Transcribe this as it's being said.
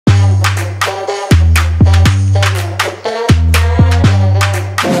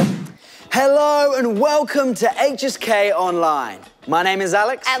and welcome to HSK Online. My name is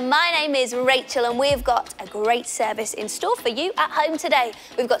Alex. And my name is Rachel, and we've got a great service in store for you at home today.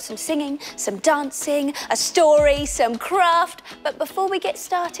 We've got some singing, some dancing, a story, some craft. But before we get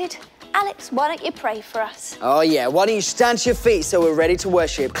started, Alex, why don't you pray for us? Oh yeah, why don't you stand to your feet so we're ready to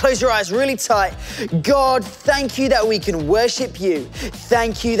worship. Close your eyes really tight. God, thank you that we can worship you.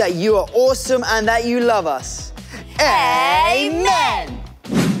 Thank you that you are awesome and that you love us. Amen.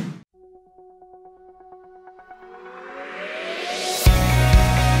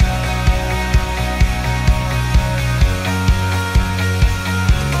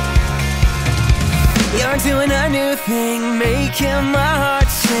 You're doing a new thing, making my heart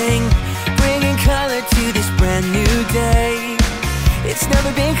sing, bringing color to this brand new day. It's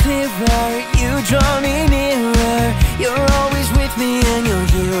never been clearer, you draw me nearer. You're always with me and you're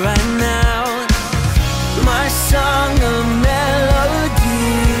here right now. My song, a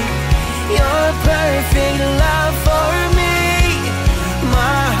melody, your perfect love for me.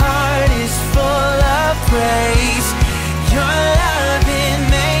 My heart is full of praise. Your love, it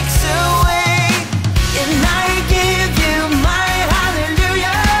makes a way. And I give you my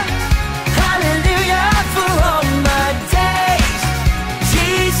hallelujah, hallelujah for all my days.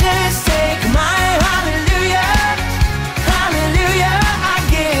 Jesus, take my hallelujah, hallelujah, I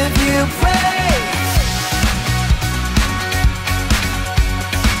give you praise.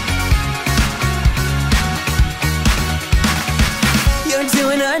 You're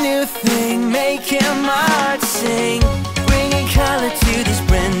doing a new thing, making my heart sing, bringing color to this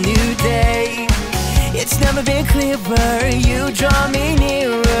brand new day. It's never been clearer, you draw me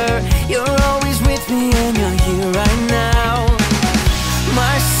nearer. You're always with me and you're here right now.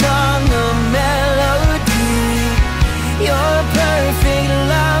 My song, a melody, your perfect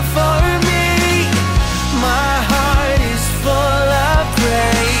love for me. My heart is full of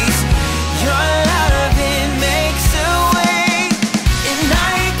praise. Your love, it makes a way. And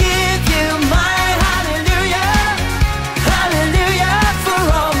I give you my hallelujah, hallelujah for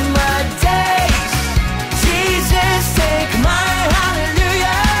all my days. Jesus, take my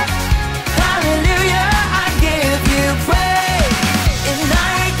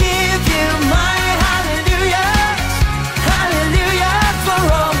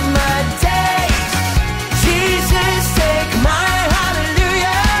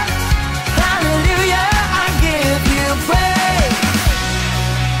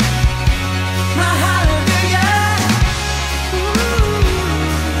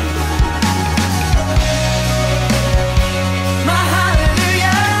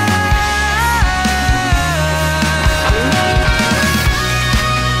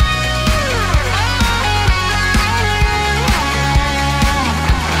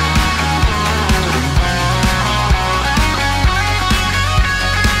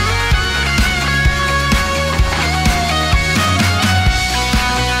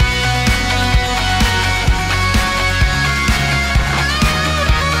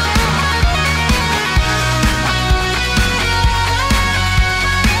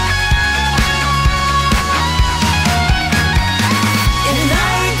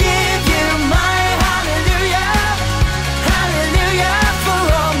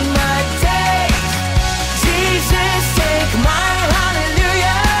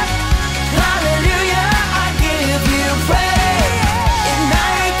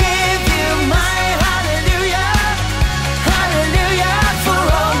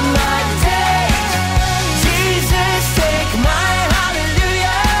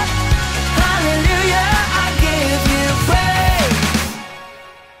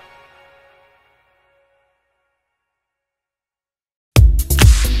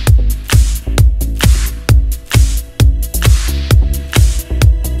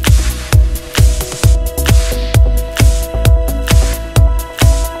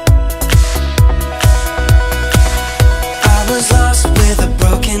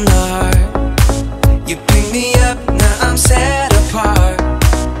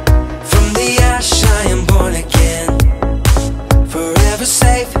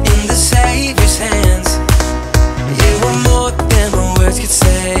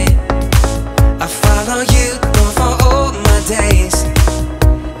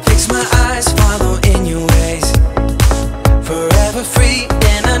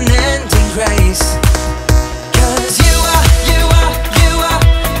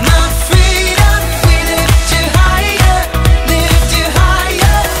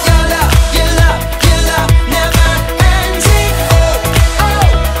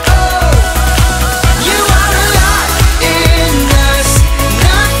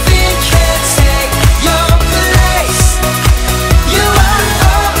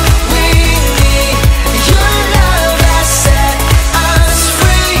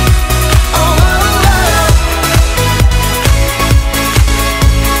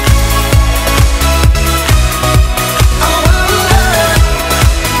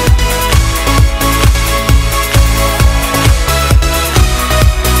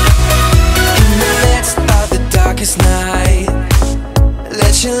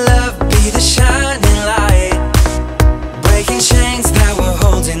let your love be the shining light, breaking chains that were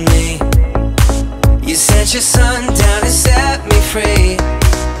holding me. You sent your sun down and set me free.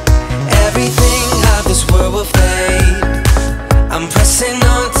 Everything of this world will fade. I'm pressing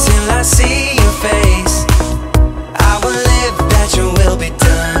on till I see your face. I will live that your will be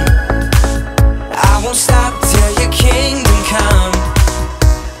done. I won't stop till your kingdom come.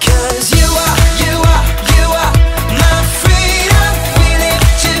 'Cause you are my freedom. We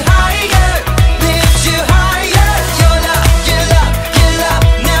lift you higher, lift you higher. Your love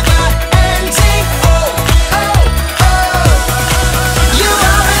never ending. Oh, oh, oh. You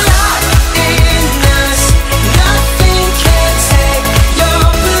are alive in us. Nothing can take your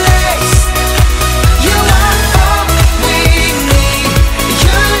place. You are all we need.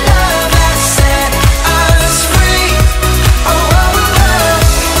 Your love has set us free. Oh, oh, oh.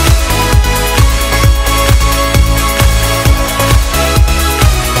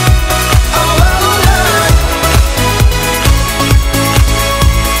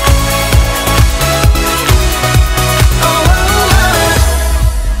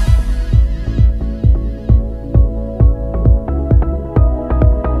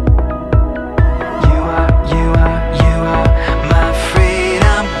 You are my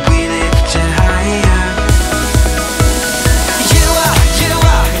freedom. We lift you higher.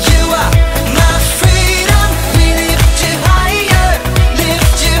 You are my freedom. We lift you higher,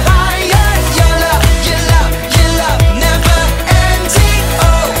 lift you higher. Your love never ending.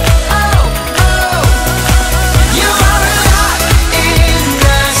 Oh, oh, oh. You are alive in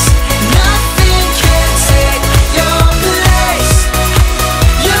us. Nothing can take your place.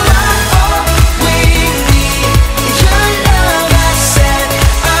 You are all we need. Your love has set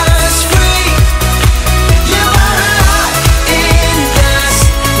us free. You are alive in us.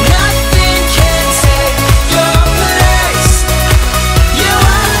 Nothing can take your place. You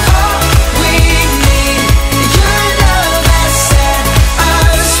are all we need. Your love has set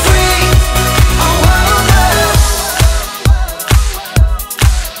us free. Oh, oh, oh.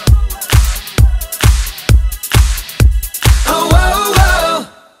 Oh, oh,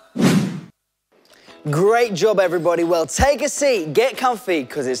 oh. Great job, everybody. Well, take a seat, get comfy,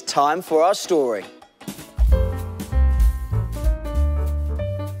 because it's time for our story.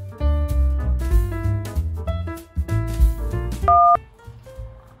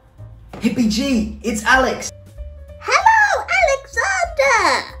 Hippie G, it's Alex. Hello,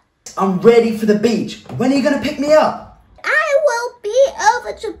 Alexander! I'm ready for the beach. When are you going to pick me up? I will be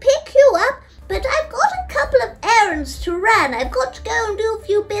over to pick you up, but I've got a couple of errands to run. I've got to go and do a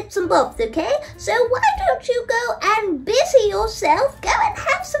few bits and bobs, okay? So why don't you go and busy yourself, go and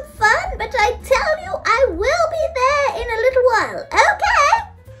have some fun, but I tell you I will be there in a little while, okay?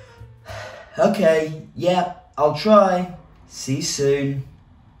 Okay, yeah, I'll try. See you soon.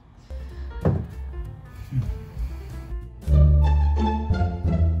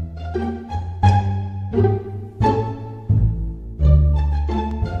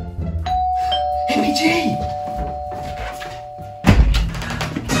 Hippie G!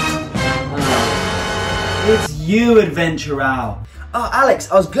 It's you, Adventure Owl. Oh,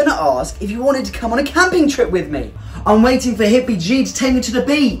 Alex, I was gonna ask if you wanted to come on a camping trip with me. I'm waiting for Hippie G to take me to the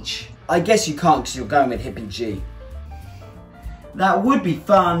beach. I guess you can't because you're going with Hippie G. That would be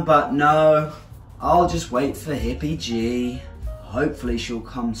fun, but no. I'll just wait for Hippie G. Hopefully she'll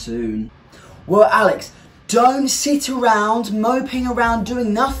come soon. Well, Alex, don't sit around moping around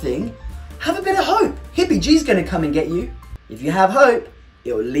doing nothing. Have a bit of hope. Hippie G's gonna come and get you. If you have hope,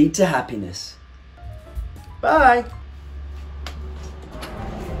 it will lead to happiness. Bye.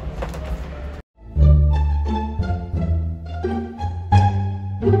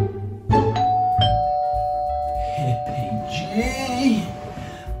 Hippie G,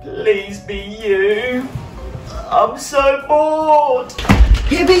 please be you. I'm so bored.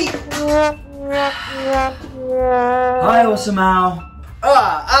 Hippie. Hi, Awesome Owl.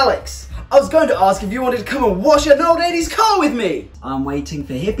 Alex. I was going to ask if you wanted to come and wash an old lady's car with me. I'm waiting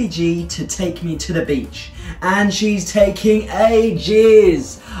for Hippie G to take me to the beach. And she's taking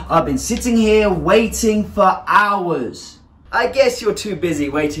ages. I've been sitting here waiting for hours. I guess you're too busy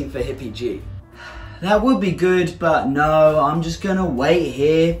waiting for Hippie G. That would be good, but no, I'm just gonna wait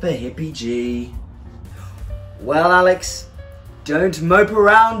here for Hippie G. Well, Alex, don't mope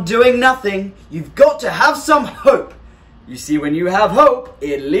around doing nothing. You've got to have some hope. You see, when you have hope,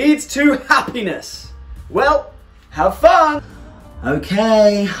 it leads to happiness. Well, have fun.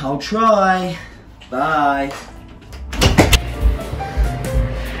 Okay, I'll try. Bye.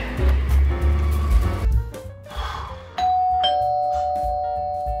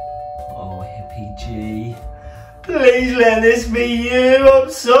 Oh, Hippie G, please please let this be you. I'm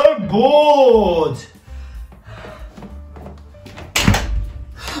so bored.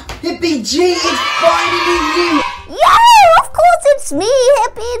 Hippie G, it's finally you. Yeah, of course it's me,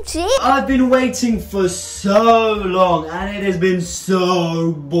 Hippie G. I've been waiting for so long and it has been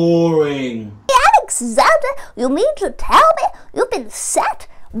so boring. Alexander, you mean to tell me you've been sat,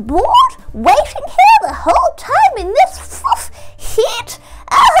 bored, waiting here the whole time in this heat?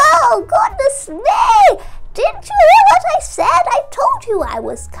 Oh, goodness me! Didn't you hear what I said? I told you I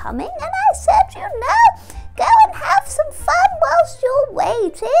was coming, and I said, you know, go and have some fun whilst you're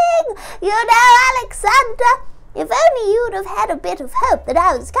waiting. You know, Alexander, if only you'd have had a bit of hope that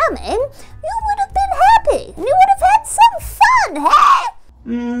I was coming, you would have been happy, and you would have had some fun,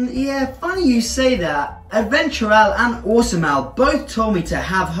 hey? Yeah, funny you say that. Adventure Al and Awesome Al both told me to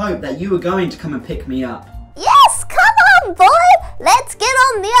have hope that you were going to come and pick me up. Yes, come on, boy. Let's get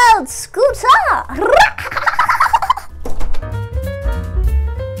on the old scooter.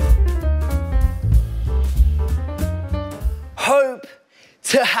 Hope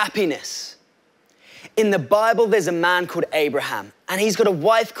to happiness. In the Bible, there's a man called Abraham, and he's got a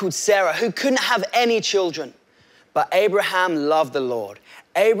wife called Sarah who couldn't have any children. But Abraham loved the Lord.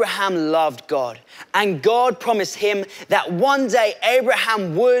 Abraham loved God, and God promised him that one day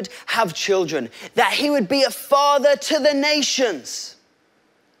Abraham would have children, that he would be a father to the nations.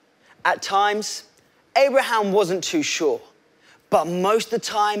 At times, Abraham wasn't too sure, but most of the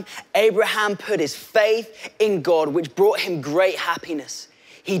time, Abraham put his faith in God, which brought him great happiness.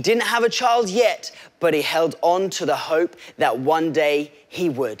 He didn't have a child yet, but he held on to the hope that one day he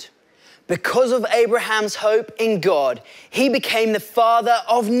would. Because of Abraham's hope in God, he became the father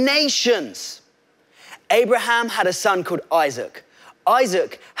of nations. Abraham had a son called Isaac.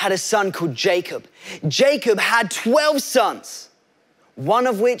 Isaac had a son called Jacob. Jacob had 12 sons, one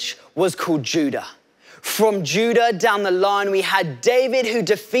of which was called Judah. From Judah down the line, we had David who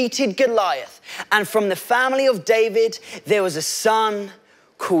defeated Goliath. And from the family of David, there was a son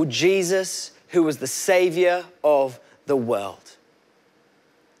called Jesus who was the savior of the world.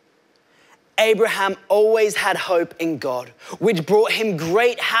 Abraham always had hope in God, which brought him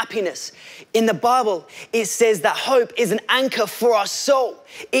great happiness. In the Bible, it says that hope is an anchor for our soul.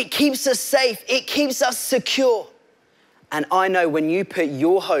 It keeps us safe. It keeps us secure. And I know when you put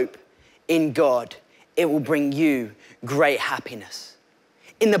your hope in God, it will bring you great happiness.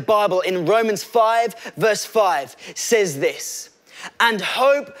 In the Bible, in Romans 5, verse 5, says this, and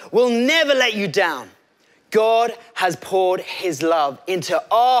hope will never let you down. God has poured his love into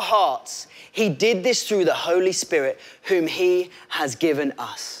our hearts. He did this through the Holy Spirit, whom he has given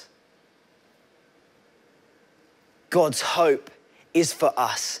us. God's hope is for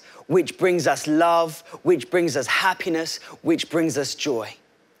us, which brings us love, which brings us happiness, which brings us joy.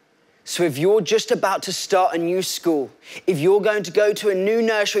 So if you're just about to start a new school, if you're going to go to a new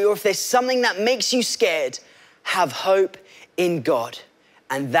nursery, or if there's something that makes you scared, have hope in God,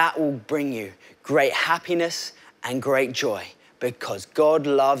 and that will bring you great happiness and great joy, because God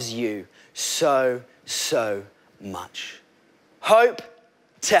loves you so, so much. Hope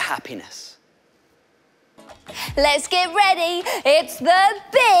to happiness. Let's get ready. It's the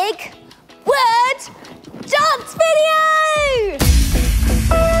big word dance video.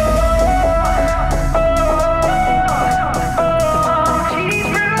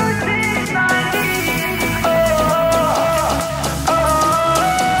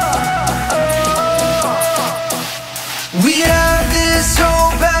 We have this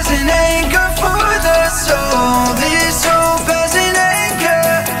hope as an anchor for the soul. This hope as an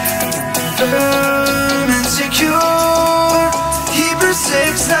anchor, firm and secure. Hebrews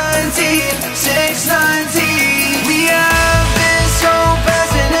 6:19, 6:19. We have this hope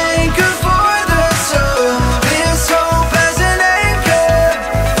as an anchor for the soul. This hope as an anchor.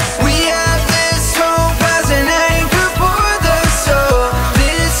 We have this hope as an anchor for the soul.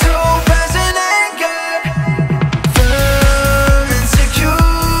 This hope as an anchor.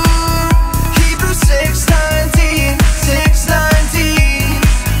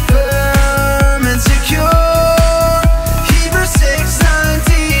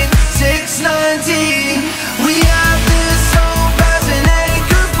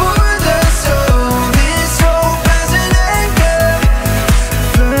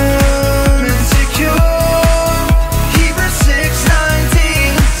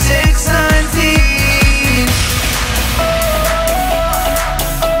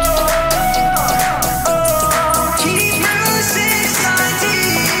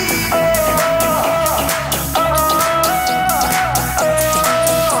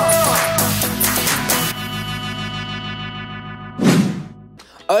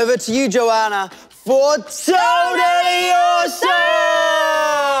 Over to you, Joanna, for Totally Awesome!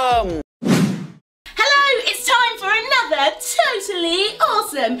 Hello, it's time for another Totally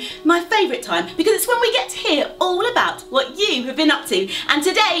Awesome, my favourite time, because it's when we get to hear all about what you have been up to. And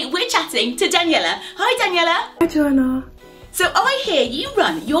today we're chatting to Daniela. Hi Daniela. Hi Joanna. So I hear you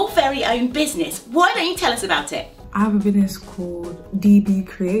run your very own business. Why don't you tell us about it? I have a business called DB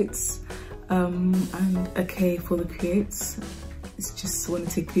Creates, and a K for the Creates. It's just wanted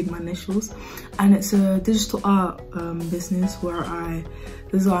to include my initials, and it's a digital art business where I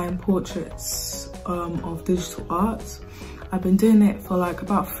design portraits of digital art. I've been doing it for like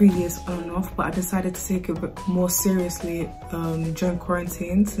about 3 years on and off, but I decided to take it a bit more seriously during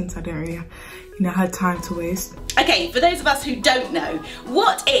quarantine, since I didn't really, had time to waste. Okay, for those of us who don't know,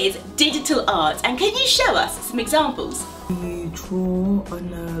 what is digital art, and can you show us some examples? You draw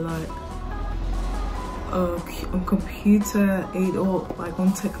on on computer aid, or like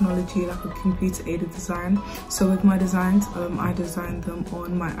on technology, like a computer aided design. So with my designs, I designed them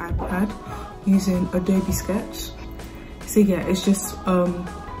on my iPad using Adobe Sketch. So yeah, it's just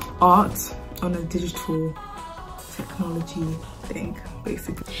art on a digital technology thing,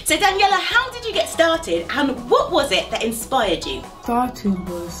 basically. So Daniela, how did you get started, and what was it that inspired you? Started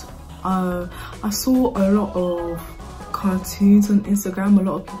was I saw a lot of cartoons on Instagram. A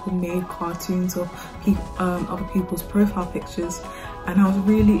lot of people made cartoons of other people's profile pictures, and I was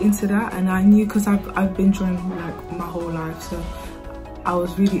really into that. And I knew, because I've been drawing like my whole life, so I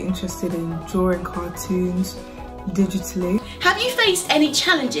was really interested in drawing cartoons digitally. Have you faced any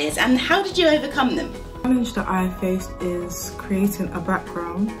challenges, and how did you overcome them? The challenge that I faced is creating a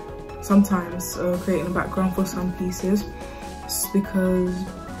background. Sometimes creating a background for some pieces, just because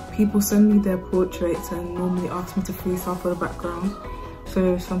people send me their portraits and normally ask me to freestyle for the background.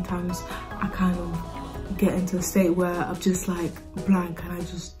 So sometimes I kind of get into a state where I'm just like blank and I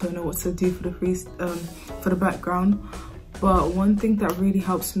just don't know what to do for the background. But one thing that really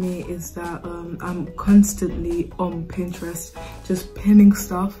helps me is that I'm constantly on Pinterest, just pinning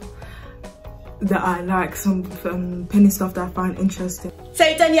stuff that I like, pinning stuff that I find interesting. So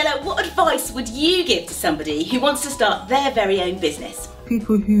Daniela, what advice would you give to somebody who wants to start their very own business?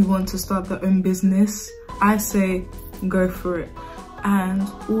 People who want to start their own business, I say go for it. And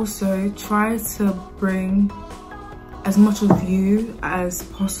also try to bring as much of you as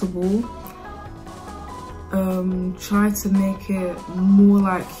possible. Try to make it more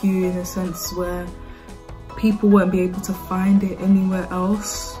like you, in a sense where people won't be able to find it anywhere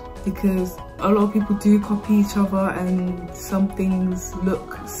else, because a lot of people do copy each other, and some things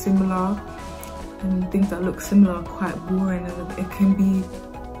look similar, and things that look similar are quite boring, and it can be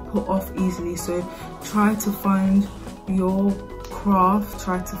put off easily. So try to find your craft,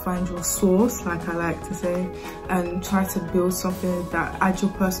 try to find your source, like I like to say, and try to build something that adds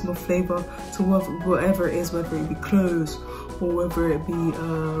your personal flavour to whatever it is, whether it be clothes or whether it be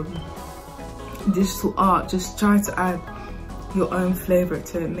digital art. Just try to add your own flavour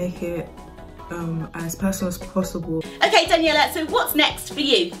to it, make it as personal as possible. Okay Daniela, so what's next for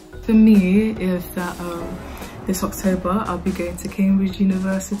you? For me is that this October I'll be going to Cambridge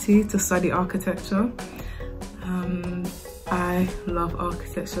University to study architecture. I love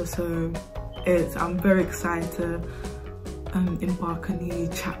architecture, so I'm very excited to embark a new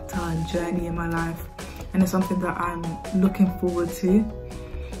chapter and journey in my life, and it's something that I'm looking forward to.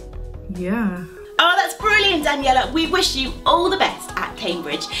 Yeah. Oh, that's brilliant, Daniela. We wish you all the best at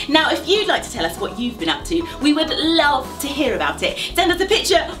Cambridge. Now, if you'd like to tell us what you've been up to, we would love to hear about it. Send us a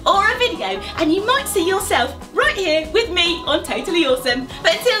picture or a video, and you might see yourself right here with me on Totally Awesome.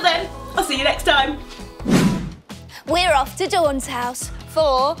 But until then, I'll see you next time. We're off to Dawn's house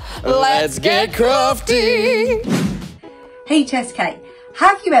for Let's Get Crafty! HSK,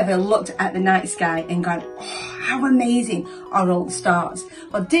 have you ever looked at the night sky and gone, oh, how amazing are all the stars?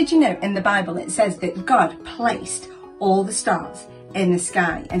 Well, did you know in the Bible it says that God placed all the stars in the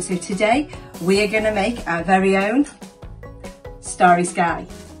sky? And so today we are going to make our very own starry sky.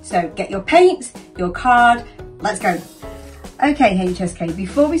 So get your paints, your card, let's go. Okay HSK,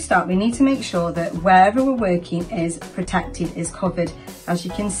 before we start we need to make sure that wherever we're working is protected, is covered. As you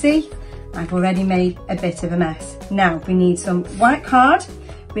can see, I've already made a bit of a mess. Now we need some white card,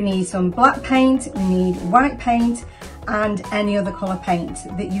 we need some black paint, we need white paint and any other colour paint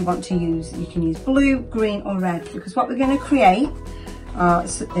that you want to use. You can use blue, green or red, because what we're going to create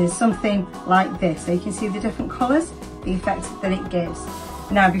is something like this. So you can see the different colours, the effect that it gives.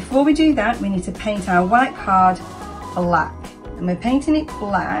 Now before we do that we need to paint our white card black. And we're painting it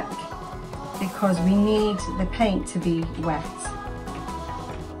black because we need the paint to be wet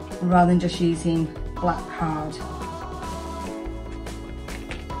rather than just using black card.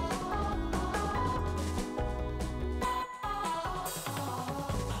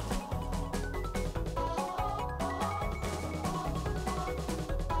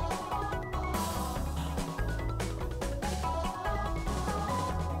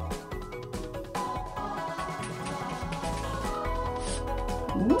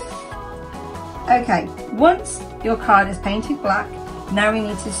 Okay, once your card is painted black, now we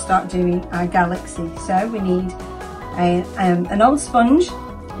need to start doing our galaxy. So we need an old sponge,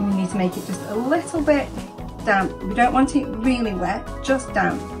 and we need to make it just a little bit damp. We don't want it really wet, just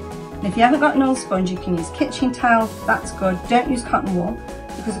damp. And if you haven't got an old sponge, you can use kitchen towel, that's good. Don't use cotton wool,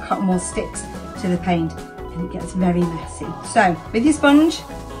 because the cotton wool sticks to the paint and it gets very messy. So with your sponge,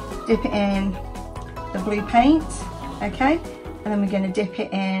 dip it in the blue paint, okay? And then we're going to dip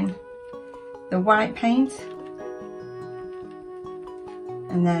it in the white paint,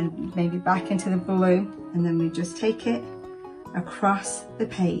 and then maybe back into the blue, and then we just take it across the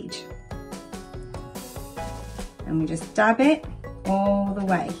page and we just dab it all the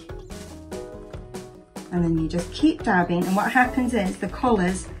way, and then you just keep dabbing, and what happens is the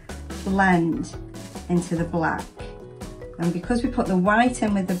colours blend into the black, and because we put the white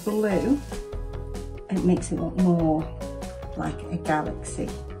in with the blue, it makes it look more like a galaxy.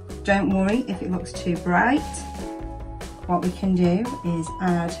 Don't worry if it looks too bright. What we can do is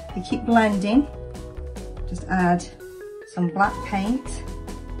add, if you keep blending, just add some black paint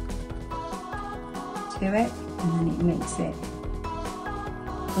to it, and then it makes it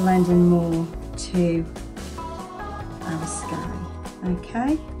blend in more to our sky.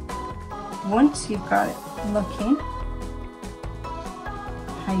 Okay, once you've got it looking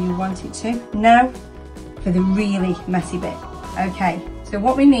how you want it to, now for the really messy bit. Okay, so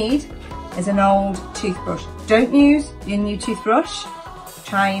what we need is an old toothbrush. Don't use your new toothbrush,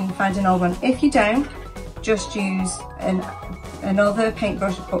 try and find an old one. If you don't, just use another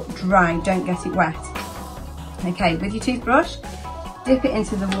paintbrush, but dry, don't get it wet. Okay, with your toothbrush, dip it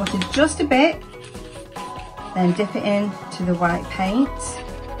into the water just a bit, then dip it into the white paint.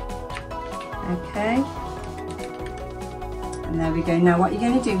 Okay, and there we go. Now what you're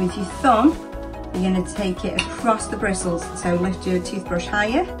going to do with your thumb, you're going to take it across the bristles. So lift your toothbrush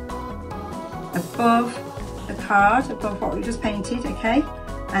higher, above the card, above what we just painted, okay?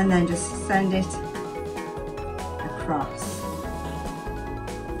 And then just send it across,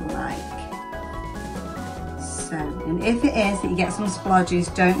 like so. And if it is that you get some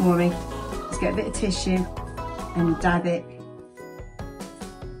splodges, don't worry. Just get a bit of tissue and dab it.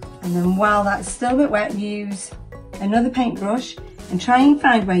 And then while that's still a bit wet, use another paintbrush and try and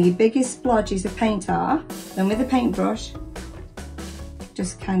find where your biggest splodges of paint are. Then with the paintbrush,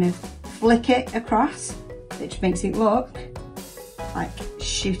 just kind of flick it across, which makes it look like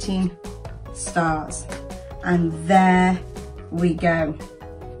shooting stars. And there we go,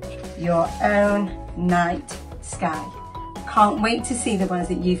 your own night sky. Can't wait to see the ones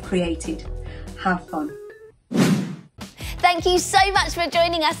that you've created. Have fun. Thank you so much for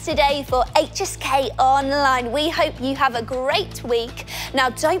joining us today for HSK Online. We hope you have a great week. Now,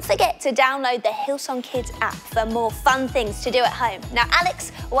 don't forget to download the Hillsong Kids app for more fun things to do at home. Now, Alex,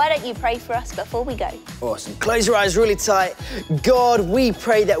 why don't you pray for us before we go? Awesome. Close your eyes really tight. God, we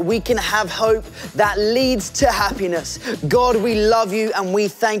pray that we can have hope that leads to happiness. God, we love you and we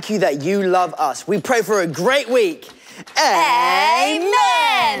thank you that you love us. We pray for a great week.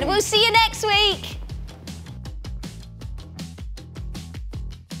 Amen.